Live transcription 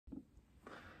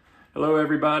Hello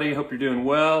everybody, hope you're doing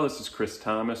well. This is Chris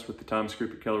Thomas with the Thomas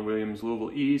Group at Keller Williams,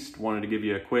 Louisville East. Wanted to give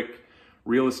you a quick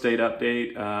real estate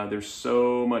update. There's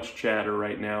so much chatter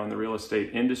right now in the real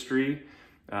estate industry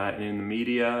and in the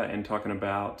media, and talking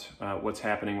about what's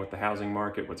happening with the housing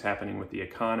market, what's happening with the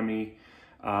economy.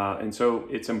 And so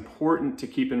it's important to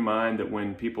keep in mind that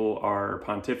when people are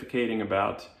pontificating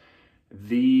about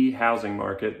the housing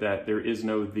market, that there is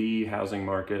no the housing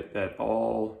market, that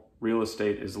all real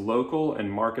estate is local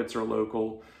and markets are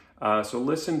local. So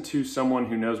listen to someone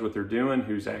who knows what they're doing,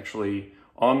 who's actually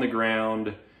on the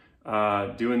ground,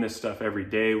 doing this stuff every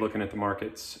day, looking at the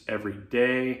markets every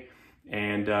day.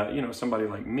 And, somebody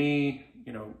like me,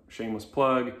 shameless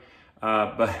plug,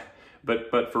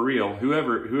 but for real,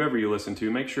 whoever you listen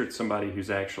to, make sure it's somebody who's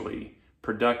actually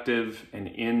productive and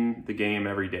in the game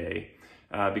every day,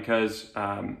 because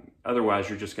otherwise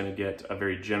you're just going to get a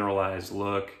very generalized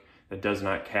look that does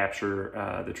not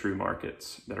capture the true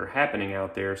markets that are happening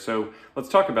out there. So let's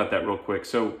talk about that real quick.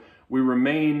 So we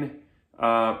remain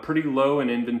pretty low in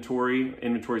inventory.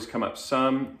 Inventory's come up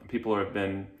some. People have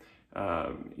been,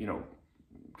 kind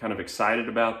of excited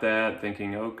about that,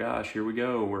 thinking, oh gosh, here we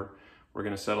go. We're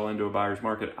going to settle into a buyer's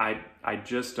market. I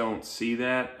just don't see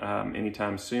that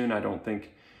anytime soon. I don't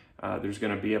think there's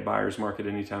going to be a buyer's market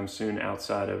anytime soon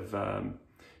outside of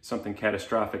something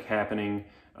catastrophic happening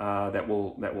that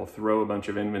will throw a bunch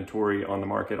of inventory on the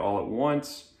market all at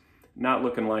once. Not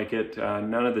looking like it.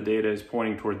 None of the data is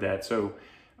pointing toward that. So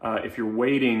if you're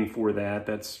waiting for that,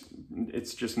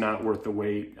 it's just not worth the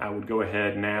wait. I would go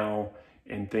ahead now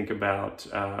and think about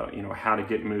how to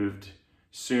get moved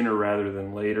sooner rather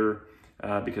than later,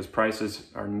 because prices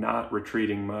are not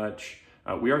retreating much.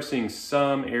 We are seeing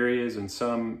some areas and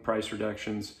some price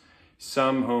reductions,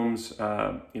 some homes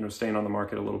staying on the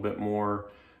market a little bit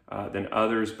more than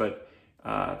others, but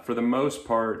for the most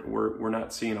part, we're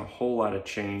not seeing a whole lot of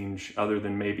change, other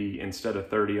than maybe instead of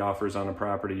 30 offers on a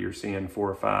property, you're seeing 4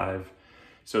 or 5.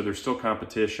 So there's still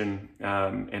competition,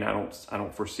 and I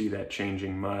don't foresee that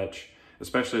changing much,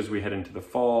 especially as we head into the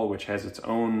fall, which has its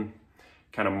own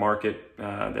kind of market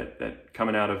that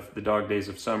coming out of the dog days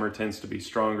of summer tends to be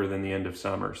stronger than the end of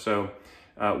summer. So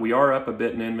we are up a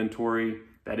bit in inventory.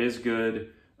 That is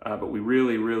good, but we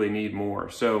really, really need more.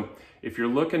 So if you're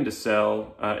looking to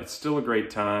sell, it's still a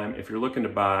great time. If you're looking to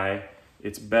buy,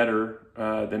 it's better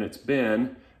than it's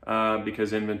been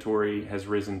because inventory has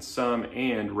risen some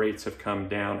and rates have come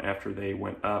down after they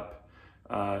went up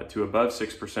to above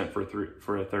 6%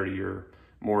 for a 30-year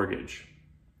mortgage.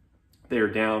 They are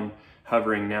down,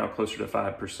 hovering now closer to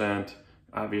 5%.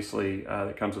 Obviously,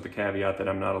 that comes with the caveat that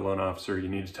I'm not a loan officer. You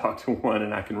need to talk to one,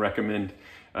 and I can recommend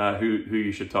who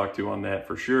you should talk to on that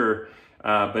for sure.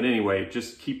 But anyway,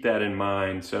 just keep that in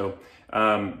mind. So,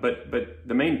 but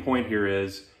the main point here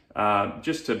is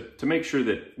just to make sure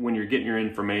that when you're getting your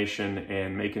information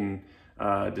and making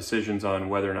decisions on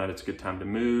whether or not it's a good time to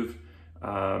move,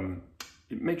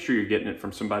 make sure you're getting it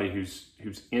from somebody who's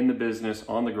in the business,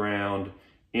 on the ground,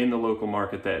 in the local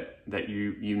market that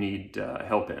you need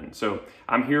help in. So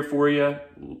I'm here for you.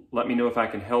 Let me know if I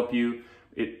can help you.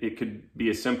 It could be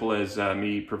as simple as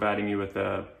me providing you with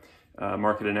a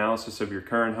market analysis of your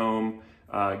current home,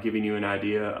 giving you an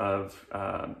idea of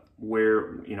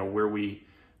where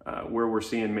we're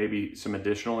seeing maybe some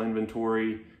additional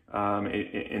inventory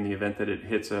in the event that it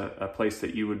hits a place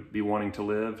that you would be wanting to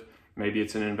live. Maybe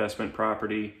it's an investment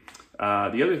property.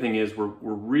 The other thing is we're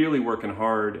really working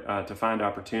hard to find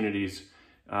opportunities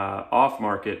off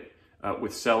market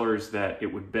with sellers that it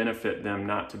would benefit them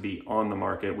not to be on the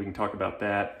market. We can talk about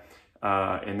that.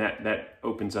 And that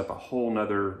opens up a whole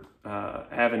nother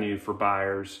avenue for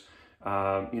buyers,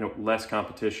 less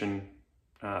competition,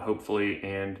 hopefully,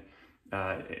 and,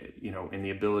 and the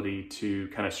ability to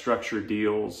kind of structure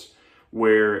deals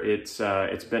where it's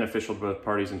beneficial to both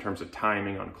parties in terms of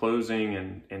timing on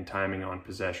closing and timing on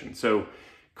possession. So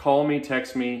call me,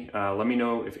 text me, let me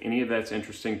know if any of that's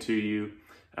interesting to you.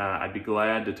 I'd be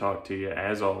glad to talk to you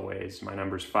as always. My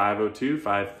number is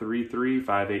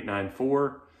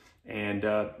 502-533-5894. And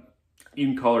you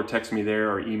can call or text me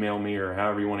there, or email me, or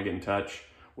however you want to get in touch.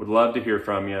 Would love to hear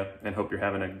from you, and hope you're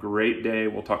having a great day.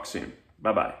 We'll talk soon.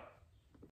 Bye-bye.